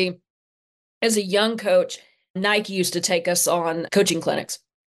one would be, as a young coach, Nike used to take us on coaching clinics,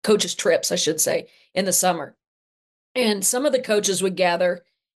 coaches trips, I should say, in the summer. And some of the coaches would gather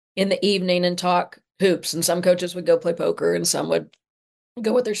in the evening and talk hoops, and some coaches would go play poker, and some would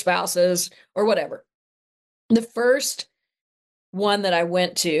go with their spouses or whatever. The first one that I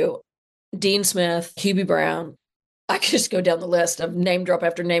went to, Dean Smith, Hubie Brown, I could just go down the list of name drop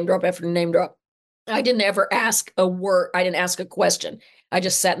after name drop after name drop. I didn't ever ask a word, I didn't ask a question. I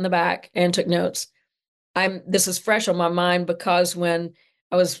just sat in the back and took notes. This is fresh on my mind because when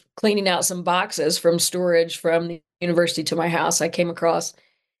I was cleaning out some boxes from storage from the university to my house, I came across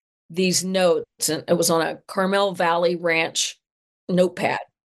these notes, and it was on a Carmel Valley Ranch notepad.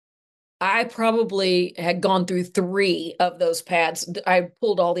 I probably had gone through three of those pads. I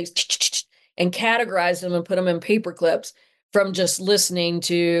pulled all these and categorized them and put them in paper clips from just listening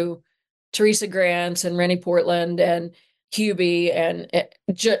to Teresa Grant and Rennie Portland and Hubie and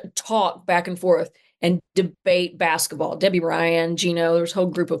talk back and forth and debate basketball. Debbie Ryan, Gino, there's a whole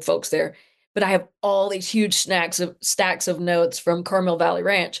group of folks there. But I have all these huge stacks of notes from Carmel Valley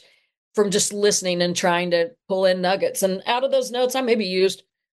Ranch from just listening and trying to pull in nuggets. And out of those notes, I maybe used,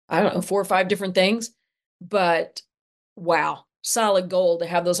 I don't know, four or five different things. But wow, solid gold to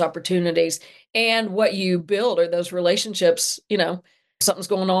have those opportunities. And what you build are those relationships. You know, something's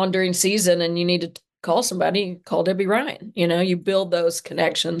going on during season and you need to call somebody, call Debbie Ryan. You know, you build those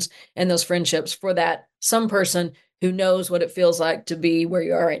connections and those friendships for that some person who knows what it feels like to be where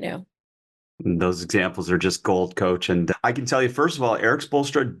you are right now. Those examples are just gold, coach. And I can tell you, first of all, Eric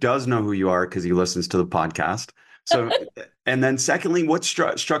Spolstra does know who you are because he listens to the podcast. So, and then secondly, what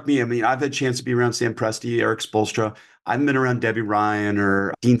struck me, I mean, I've had a chance to be around Sam Presti, Eric Spolstra. I haven't been around Debbie Ryan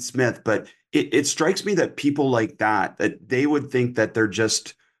or Dean Smith, but it strikes me that people like that they would think that they're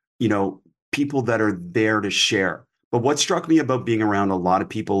just, you know, people that are there to share. But what struck me about being around a lot of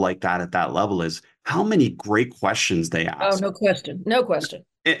people like that at that level is how many great questions they Oh, ask. no question. No question.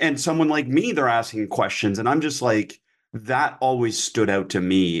 And someone like me, they're asking questions, and I'm just like, that always stood out to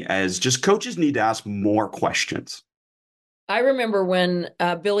me as just coaches need to ask more questions. I remember when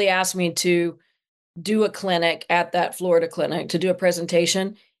Billy asked me to do a clinic at that Florida clinic to do a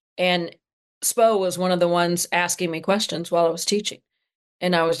presentation, and Spo was one of the ones asking me questions while I was teaching.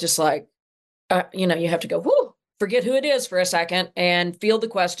 And I was just like, you have to go, whoo, forget who it is for a second and feel the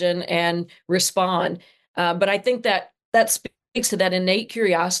question and respond. But I think that speaks to that innate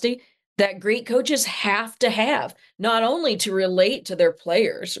curiosity that great coaches have to have, not only to relate to their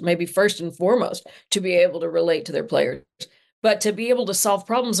players, maybe first and foremost, to be able to relate to their players, but to be able to solve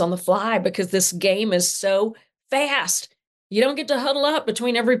problems on the fly because this game is so fast. You don't get to huddle up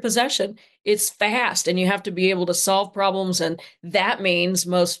between every possession. It's fast, and you have to be able to solve problems. And that means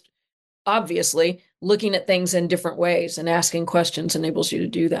most obviously looking at things in different ways, and asking questions enables you to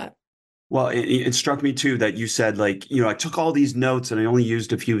do that. Well, it struck me too that you said like, I took all these notes and I only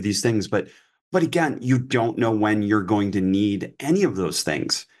used a few of these things, but again, you don't know when you're going to need any of those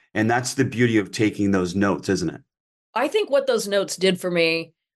things. And that's the beauty of taking those notes, isn't it? I think what those notes did for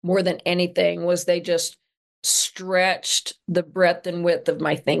me more than anything was they just stretched the breadth and width of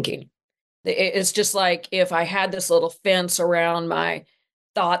my thinking. It's just like if I had this little fence around my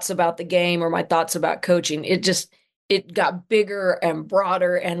thoughts about the game or my thoughts about coaching, it got bigger and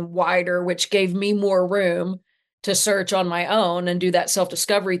broader and wider, which gave me more room to search on my own and do that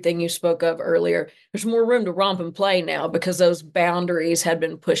self-discovery thing you spoke of earlier. There's more room to romp and play now because those boundaries had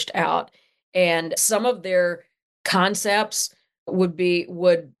been pushed out. And some of their concepts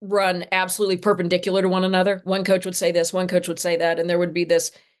would run absolutely perpendicular to one another. One coach would say this, one coach would say that, and there would be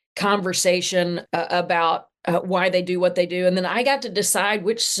this conversation about why they do what they do. And then I got to decide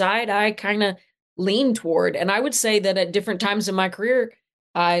which side I kind of lean toward. And I would say that at different times in my career,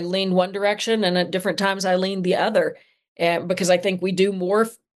 I leaned one direction, and at different times I leaned the other. And because I think we do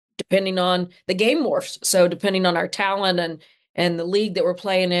morph depending on the game morphs. So depending on our talent and the league that we're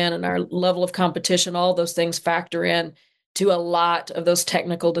playing in and our level of competition, all those things factor in to a lot of those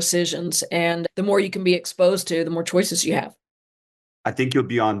technical decisions. And the more you can be exposed to, the more choices you have. I think you'll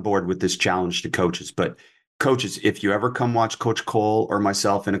be on board with this challenge to coaches. But coaches, if you ever come watch Coach Coale or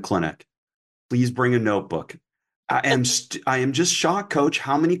myself in a clinic, please bring a notebook. I am just shocked, Coach,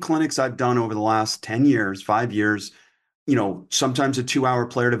 how many clinics I've done over the last 10 years, 5 years, sometimes a 2 hour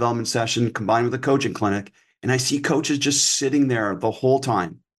player development session combined with a coaching clinic. And I see coaches just sitting there the whole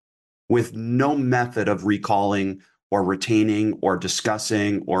time with no method of recalling or retaining or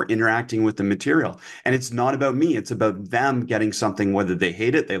discussing or interacting with the material. And it's not about me, it's about them getting something, whether they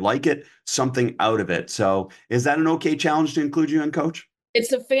hate it, they like it, something out of it. So is that an okay challenge to include you in, Coach?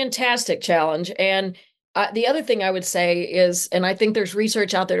 It's a fantastic challenge. And the other thing I would say is, and I think there's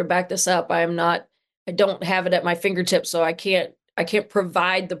research out there to back this up. I don't have it at my fingertips, so I can't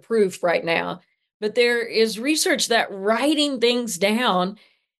provide the proof right now. But there is research that writing things down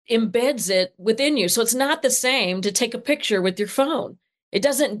embeds it within you. So it's not the same to take a picture with your phone. It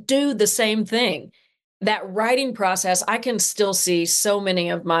doesn't do the same thing. That writing process, I can still see so many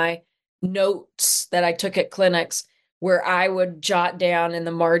of my notes that I took at clinics where I would jot down in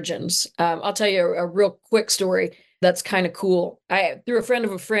the margins. I'll tell you a real quick story that's kind of cool. I, through a friend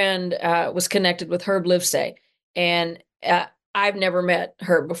of a friend, was connected with Herb Livesay, and I've never met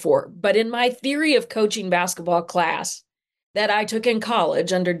Herb before. But in my theory of coaching basketball class that I took in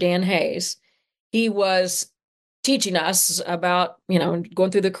college under Dan Hayes, he was teaching us about, going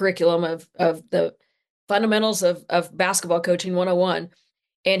through the curriculum of the fundamentals of basketball coaching 101,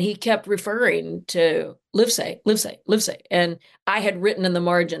 and he kept referring to Livesay, Livesay, Livesay. And I had written in the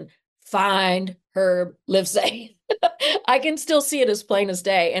margin, find Herb Livesay. I can still see it as plain as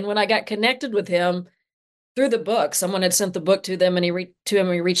day. And when I got connected with him through the book, someone had sent the book to them, and he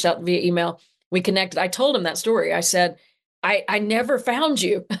reached out via email. We connected. I told him that story. I said, I never found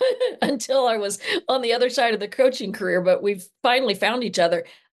you until I was on the other side of the coaching career, but we've finally found each other.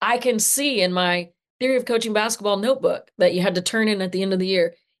 I can see in my theory of coaching basketball notebook that you had to turn in at the end of the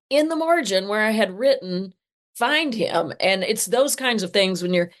year in the margin where I had written, find him. And it's those kinds of things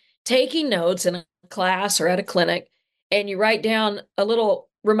when you're taking notes in a class or at a clinic and you write down a little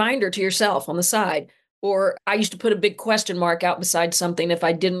reminder to yourself on the side. Or I used to put a big question mark out beside something if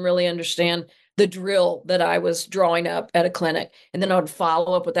I didn't really understand the drill that I was drawing up at a clinic. And then I would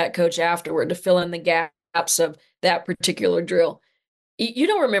follow up with that coach afterward to fill in the gaps of that particular drill. You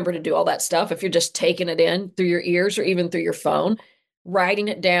don't remember to do all that stuff if you're just taking it in through your ears or even through your phone. Writing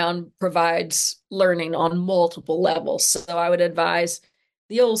it down provides learning on multiple levels. So I would advise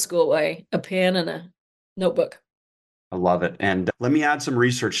the old school way, a pen and a notebook. I love it. And let me add some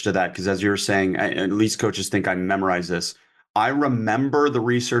research to that because, as you're saying, at least coaches think I memorize this. I remember the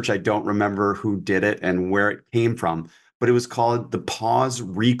research. I don't remember who did it and where it came from, but it was called the pause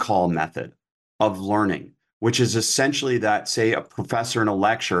recall method of learning, which is essentially that, say, a professor in a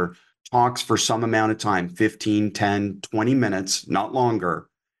lecture talks for some amount of time, 15, 10, 20 minutes, not longer,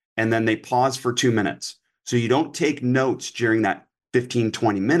 and then they pause for 2 minutes. So you don't take notes during that 15,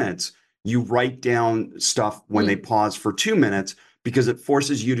 20 minutes. You write down stuff when they Mm. pause for 2 minutes because it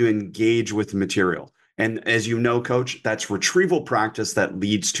forces you to engage with the material. And as you know, coach, that's retrieval practice that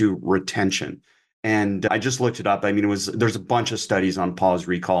leads to retention. And I just looked it up. I mean, there's a bunch of studies on pause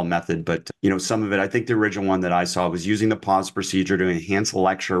recall method, but some of it, I think the original one that I saw was using the pause procedure to enhance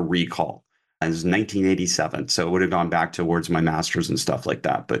lecture recall. It was 1987. So it would have gone back towards my master's and stuff like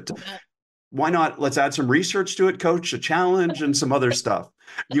that. But why not? Let's add some research to it, coach, a challenge and some other stuff.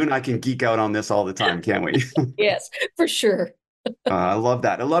 You and I can geek out on this all the time, can't we? Yes, for sure. I love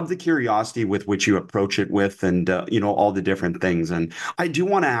that. I love the curiosity with which you approach it with, and all the different things. And I do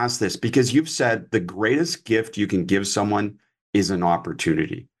want to ask this because you've said the greatest gift you can give someone is an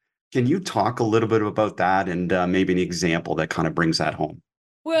opportunity. Can you talk a little bit about that and maybe an example that kind of brings that home?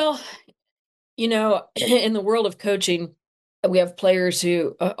 Well, in the world of coaching, we have players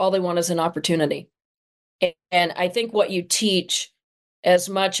who all they want is an opportunity. And I think what you teach as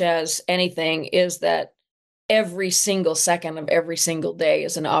much as anything is that every single second of every single day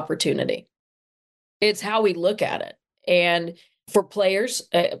is an opportunity. It's how we look at it. And for players,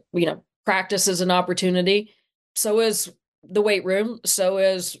 practice is an opportunity. So is the weight room. So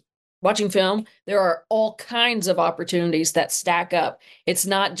is watching film. There are all kinds of opportunities that stack up. It's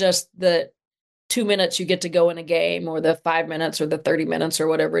not just the 2 minutes you get to go in a game or the 5 minutes or the 30 minutes or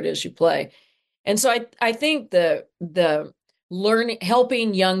whatever it is you play. And so I think the learning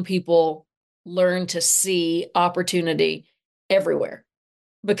helping young people learn to see opportunity everywhere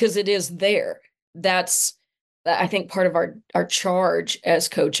because it is there. That's I think part of our charge as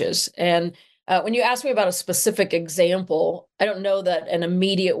coaches. And when you ask me about a specific example, I don't know that an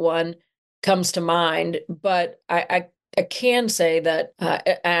immediate one comes to mind, but I can say that,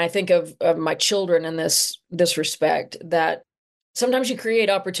 and I think of my children in this respect, that sometimes you create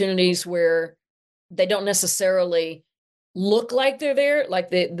opportunities where they don't necessarily look like they're there,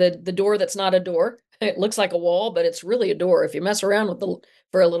 like the door that's not a door. It looks like a wall, but it's really a door. If you mess around with the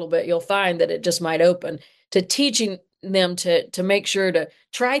for a little bit, you'll find that it just might open. To teaching them to make sure to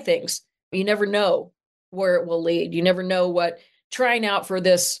try things. You never know where it will lead. You never know what trying out for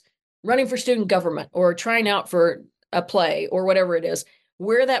this running for student government or trying out for a play or whatever it is,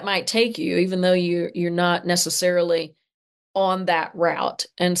 where that might take you, even though you're not necessarily on that route.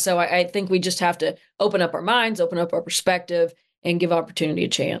 And so I think we just have to open up our minds, open up our perspective, and give opportunity a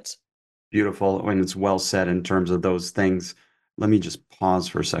chance. Beautiful. When it's well said in terms of those things. Let me just pause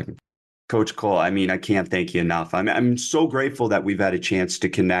for a second. Coach Coale, I mean, I can't thank you enough. I'm so grateful that we've had a chance to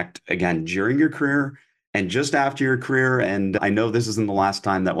connect again during your career and just after your career. And I know this isn't the last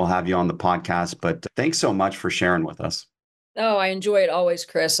time that we'll have you on the podcast, but thanks so much for sharing with us. Oh, I enjoy it always,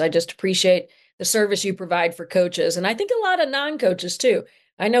 Chris. I just appreciate the service you provide for coaches. And I think a lot of non coaches too.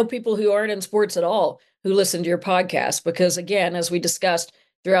 I know people who aren't in sports at all who listen to your podcast because, again, as we discussed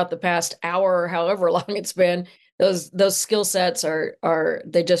throughout the past hour or however long it's been, those skill sets are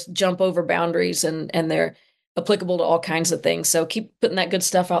they just jump over boundaries and they're applicable to all kinds of things. So keep putting that good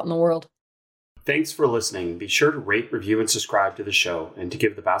stuff out in the world. Thanks for listening. Be sure to rate, review, and subscribe to the show, and to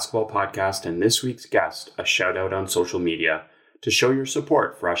give the basketball podcast and this week's guest a shout out on social media to show your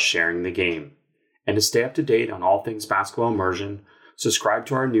support for us sharing the game. And to stay up to date on all things basketball immersion, subscribe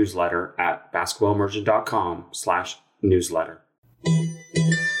to our newsletter at basketballimmersion.com/newsletter.